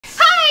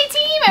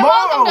and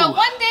welcome to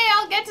One Day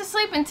I'll Get to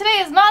Sleep, and today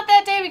is not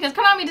that day because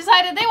Konami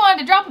decided they wanted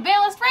to drop a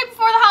ban list right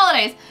before the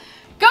holidays.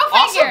 Go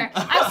figure!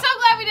 Awesome. I'm so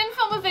glad we didn't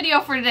film a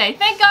video for today.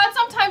 Thank God,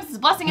 sometimes it's a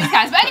blessing in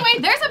disguise. But anyway,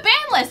 there's a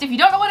ban list. If you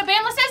don't know what a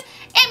ban list is,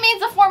 it means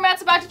the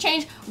format's about to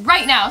change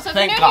right now. So if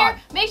you're new here,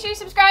 make sure you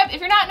subscribe. If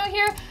you're not new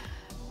here,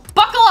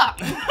 buckle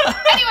up.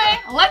 Anyway,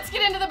 let's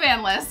get into the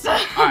ban list.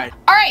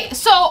 Alright,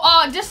 so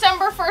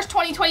December 1st,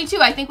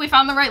 2022, I think we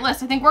found the right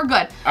list. I think we're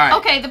good.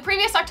 Okay, the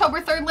previous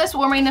October 3rd list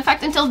will remain in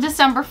effect until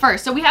December 1st.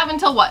 So we have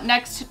until what,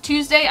 next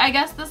Tuesday, I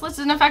guess this list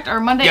is in effect, or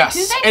Monday,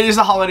 Tuesday? Yes, it is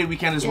a holiday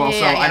weekend as well,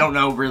 so I don't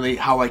know really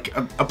how like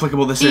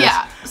applicable this is.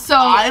 Yeah, so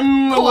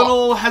I'm a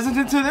little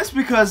hesitant to this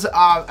because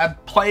I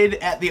played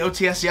at the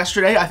OTS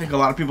yesterday. I think a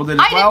lot of people did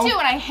as well. I did too,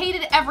 and I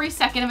hated every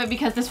second of it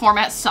because this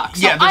format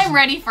sucks. So I'm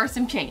ready for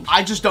some change.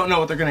 I just don't know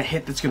what they're gonna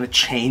hit that's gonna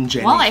change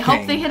anything. Well, I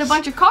hope they hit a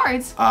bunch of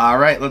cards.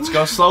 Alright, let's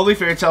go slowly.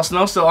 Fairy Tale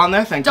Snow still on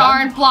there, thank God.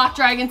 Darn, Block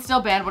Dragon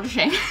still banned, what a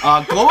shame.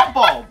 Glow Up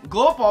Bulb.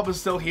 Glow Up Bulb is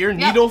still here.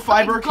 Needle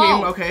Fiber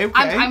came, okay.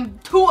 I'm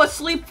too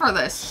asleep for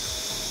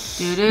this.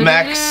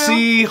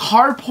 Maxi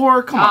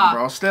Hardpore, come on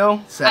bro,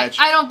 still. Sag.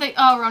 I don't think,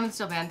 Ronan's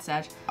still banned,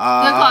 Sag. The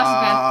Clash is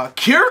banned.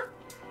 Cure?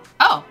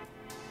 Oh.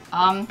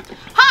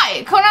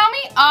 Hi,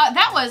 Konami,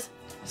 that was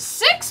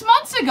 6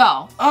 months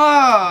ago.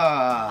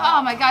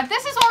 Oh my God,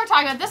 this is what we're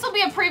talking about. This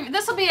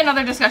will be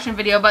another discussion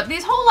video, but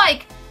these whole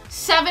like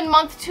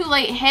 7-month too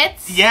late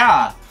hits.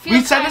 Yeah.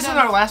 We said this in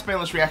our last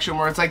Banlist reaction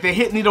where it's like they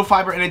hit Needle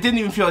Fiber and it didn't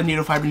even feel like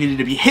Needle Fiber needed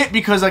to be hit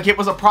because like it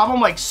was a problem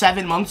like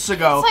 7 months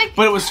ago, like,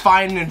 but it was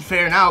fine and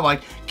fair now.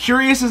 Like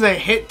Curious is a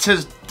hit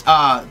to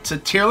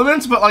tier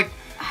limits, but like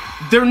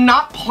they're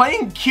not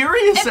playing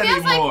Curious anymore.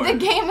 It feels like the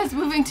game is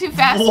moving too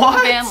fast to the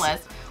ban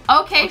list.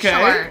 Okay,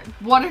 sure.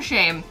 What a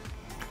shame.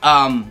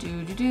 That's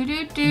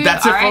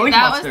it for Link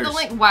that Busters. was the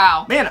link.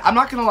 Wow. Man, I'm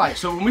not gonna lie.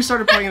 So when we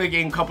started playing the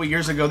game a couple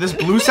years ago, this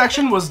blue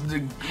section was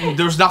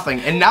there was nothing,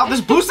 and now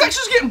this blue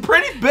section's getting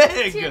pretty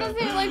big. Tear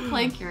doesn't even like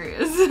play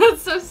Curious.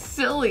 That's so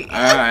silly.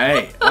 All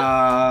right.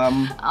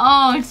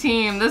 Oh,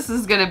 team, this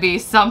is gonna be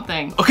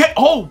something. Okay.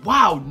 Oh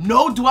wow,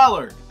 no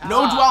Dweller.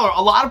 No Dweller.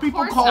 A lot of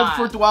people called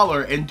for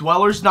Dweller, and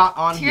Dweller's not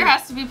on here. Tier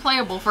has to be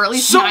playable for at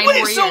least 9 more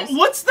years. So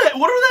what's that?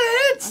 What are the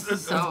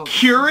hits?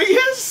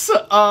 Curious?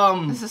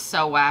 This is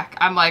so whack.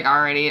 I'm like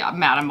already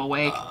mad I'm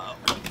awake.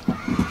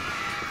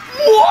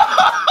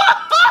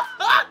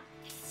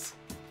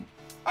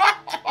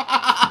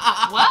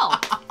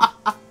 What?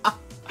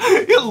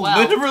 You're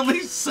literally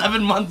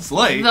 7 months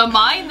late. The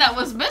mind that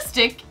was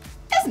Mystic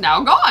is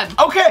now gone.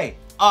 Okay.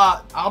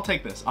 I'll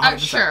take this. 100%.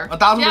 Sure.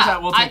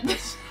 1000% we'll take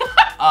this.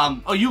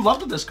 Oh, you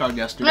loved this card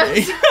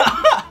yesterday.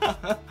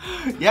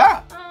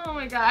 Yeah. Oh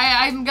my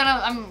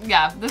God.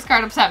 Yeah, this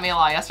card upset me a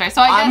lot yesterday,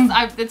 so I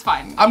guess it's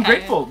fine. I'm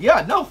grateful.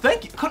 Yeah, no,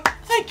 thank you.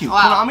 Thank you,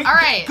 Konami. All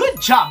right. Good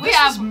job. This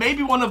is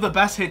maybe one of the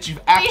best hits you've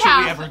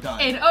actually ever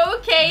done. An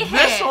okay hit.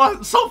 This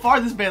one, so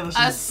far, this ban list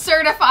is a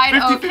certified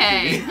 50/50.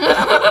 Okay.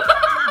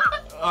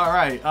 All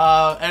right,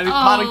 and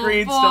Pot of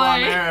Greed still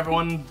on there.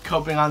 Everyone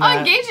coping on that.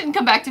 Engage didn't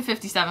come back to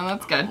 57.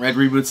 That's good. Red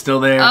Reboot's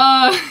still there.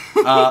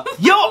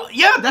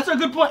 Yeah, that's a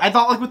good point. I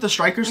thought like with the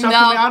Striker stuff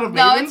coming out of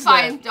No, it's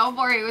fine. Don't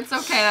worry. It's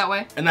okay that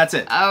way. And that's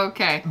it.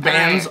 Okay.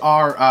 Bans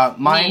are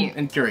Mine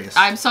and Curious.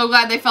 I'm so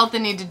glad they felt the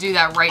need to do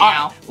that right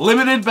now.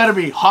 Limited better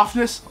be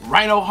Hoffness,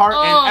 Rhino Heart,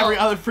 and every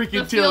other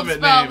freaking tier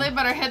limit name. They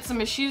better hit some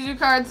Ishizu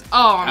cards.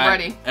 Oh, I'm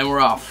ready. And we're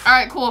off. All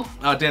right, cool.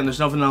 Oh, damn, there's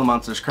no Vanilla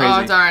Monsters. Crazy.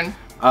 Oh, darn.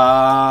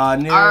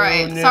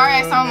 Alright, sorry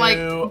I sound like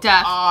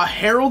death.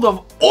 Herald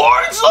of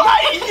Orange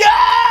Light!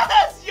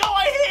 Yes! Yo,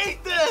 I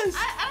hate this!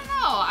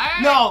 I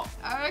don't know.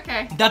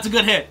 Okay. That's a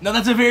good hit. No,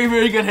 that's a very,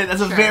 very good hit. That's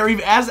a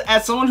very, as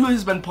someone who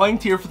has been playing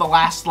tier for the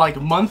last, like,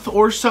 month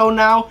or so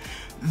now,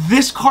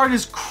 this card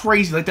is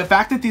crazy. Like, the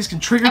fact that these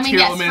can trigger tier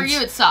limits. For you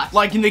it sucks.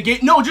 Like, in the game,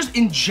 no, just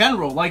in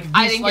general. Like,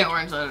 I didn't get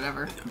Orange Light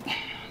ever.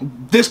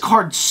 This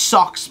card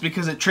sucks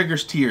because it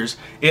triggers tiers.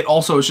 It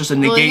also is just a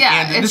negate,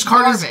 and this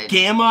card is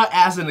Gamma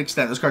as an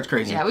extent. This card's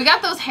crazy. Yeah, we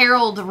got those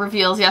Herald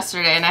reveals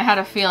yesterday, and I had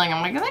a feeling,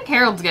 I'm like, I think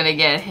Herald's gonna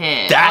get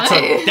hit.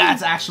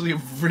 That's actually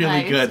a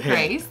really good hit.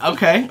 Crazy.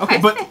 Okay,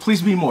 but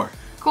please be more.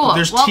 Cool.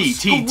 There's T,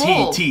 S,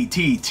 T.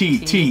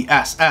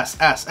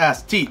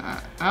 T.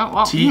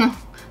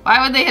 Why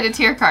would they hit a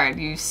tier card,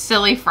 you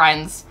silly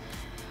friends?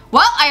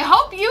 Well, I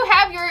hope you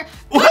have your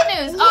good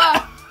news.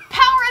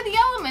 Power of the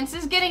Elements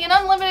is getting an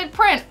unlimited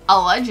print,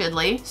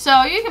 allegedly.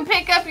 So you can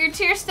pick up your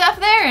tier stuff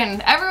there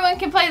and everyone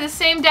can play the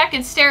same deck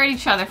and stare at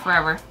each other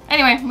forever.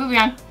 Anyway, moving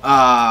on.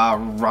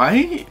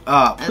 Right?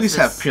 Please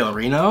have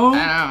Pirlarino. I don't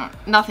know.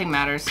 Nothing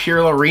matters.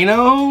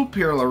 Pirlarino?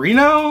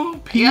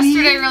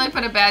 Yesterday really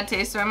put a bad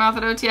taste in my mouth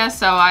at OTS,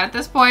 so at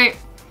this point...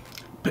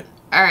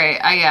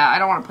 Alright, I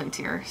don't want to play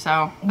tier,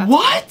 so...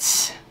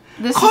 What?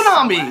 This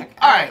Konami! Is so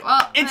Alright,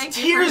 well, it's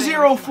tier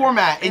 0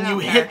 format and you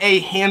hit a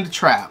hand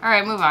trap.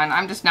 Alright, move on.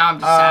 I'm just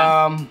sad.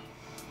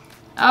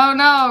 Oh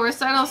no,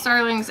 Recital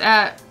Starlings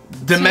at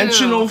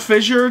Dimensional 2.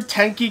 Fissure,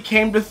 Tenki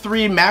came to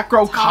 3,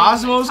 Macro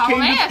Cosmos came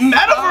to...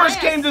 Metaverse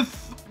came to...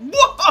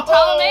 Whoa!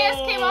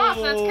 Ptolemaeus came off,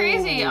 that's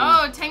crazy.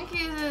 Oh,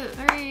 Tenki's at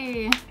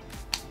 3.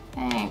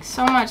 Thanks. Thanks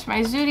so much.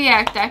 My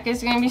Zodiac deck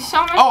is gonna be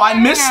so much Oh, I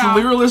missed now.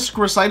 Lyrilisk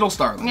Recital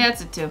Starling. Yeah,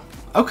 it's a 2.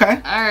 Okay.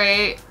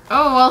 Alright.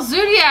 Oh, well,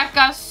 Zodiac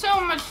got so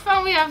much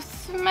fun. We have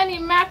so many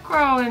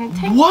macro and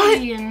Tinky what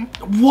and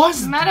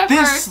was Metaverse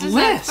this is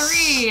list? at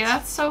 3.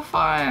 That's so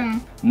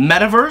fun.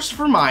 Metaverse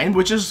for mine,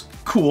 which is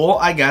cool,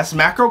 I guess.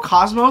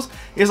 Macrocosmos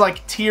is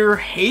like tier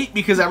hate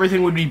because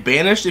everything would be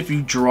banished if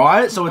you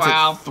draw it, so it's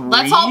at 3.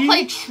 Let's all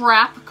play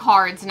trap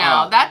cards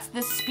now. That's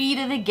the speed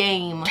of the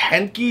game.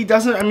 Tenki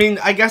doesn't, I mean,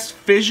 I guess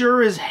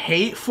Fissure is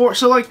hate for,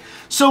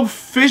 so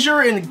Fissure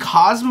and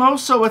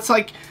Cosmos, so it's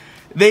like,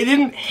 they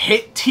didn't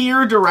hit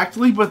tier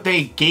directly, but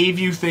they gave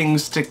you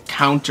things to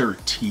counter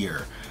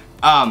tier.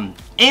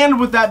 And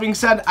with that being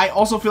said, I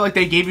also feel like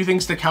they gave you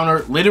things to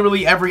counter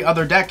literally every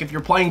other deck. If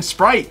you're playing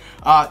Sprite,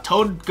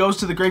 Toad goes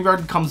to the graveyard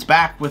and comes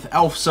back with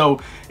Elf,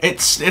 so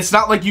it's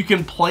not like you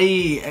can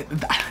play...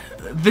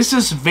 This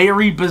is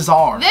very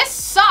bizarre. This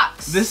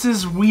sucks. This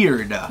is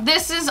weird.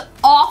 This is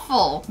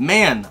awful.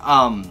 Man,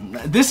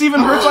 this even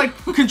hurts like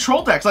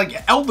control decks.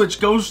 Like Eldritch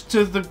goes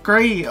to the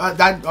gray.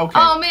 Okay.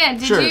 Oh man,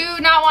 did sure.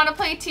 you not want to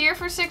play tier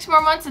for 6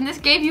 more months and this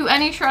gave you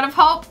any shred of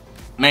hope?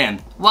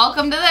 Man.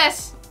 Welcome to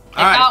this. It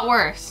got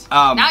worse.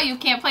 Now you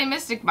can't play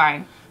Mystic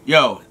Mine.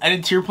 Yo, any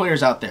tier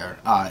players out there,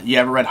 you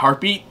ever read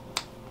Heartbeat?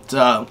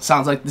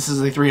 Sounds like this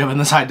is a 3 of in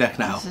the side deck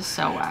now. This is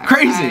so whack.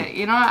 Crazy.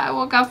 You know what? I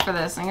woke up for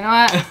this. And you know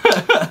what?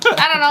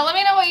 I don't know. Let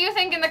me know what you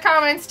think in the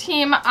comments,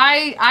 team.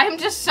 I'm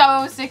just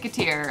so sick of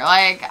tier.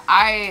 Like,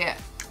 I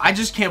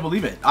just can't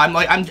believe it. I'm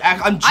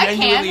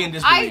genuinely in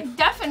disbelief. I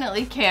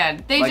definitely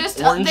can. They like just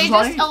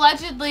Light?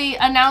 allegedly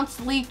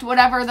announced, leaked,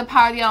 whatever, the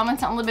Power of the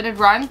Elements Unlimited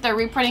run. They're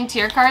reprinting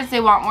tier cards. They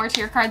want more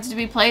tier cards to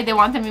be played. They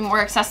want them to be more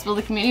accessible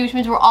to the community, which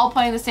means we're all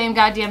playing the same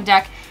goddamn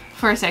deck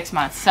for 6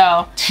 months.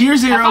 So tier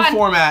 0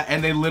 format,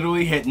 and they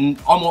literally hit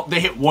they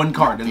hit 1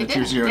 card in the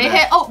tier 0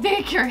 deck. They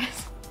hit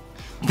Curious.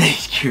 They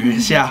hit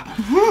Curious, yeah.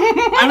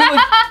 I mean,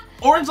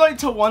 like, Orange Light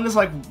to 1 is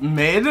like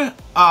mid.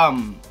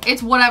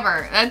 It's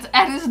whatever.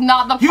 That is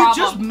not the problem. You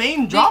just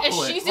main drop it.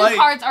 The Shizu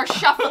cards are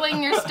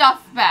shuffling your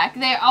stuff back.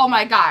 Oh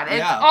my god.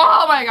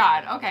 Oh my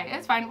god. Okay,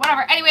 it's fine.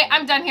 Whatever. Anyway,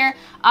 I'm done here.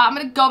 I'm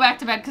gonna go back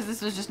to bed because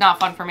this was just not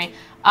fun for me.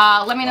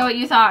 Let me know what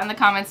you thought in the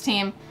comments,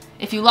 team.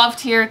 If you love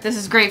tier, this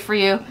is great for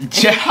you.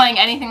 If you're playing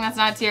anything that's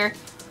not tier,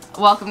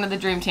 welcome to the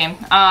dream team.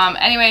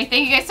 Anyway,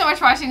 thank you guys so much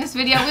for watching this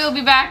video. We will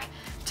be back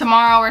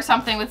tomorrow or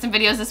something with some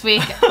videos this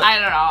week. I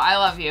don't know. I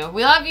love you.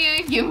 We love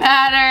you. You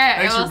matter.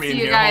 Thanks and we'll for being see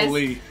you here, guys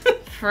Holy.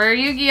 for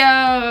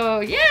Yu-Gi-Oh!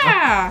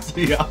 Yeah!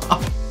 See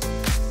ya.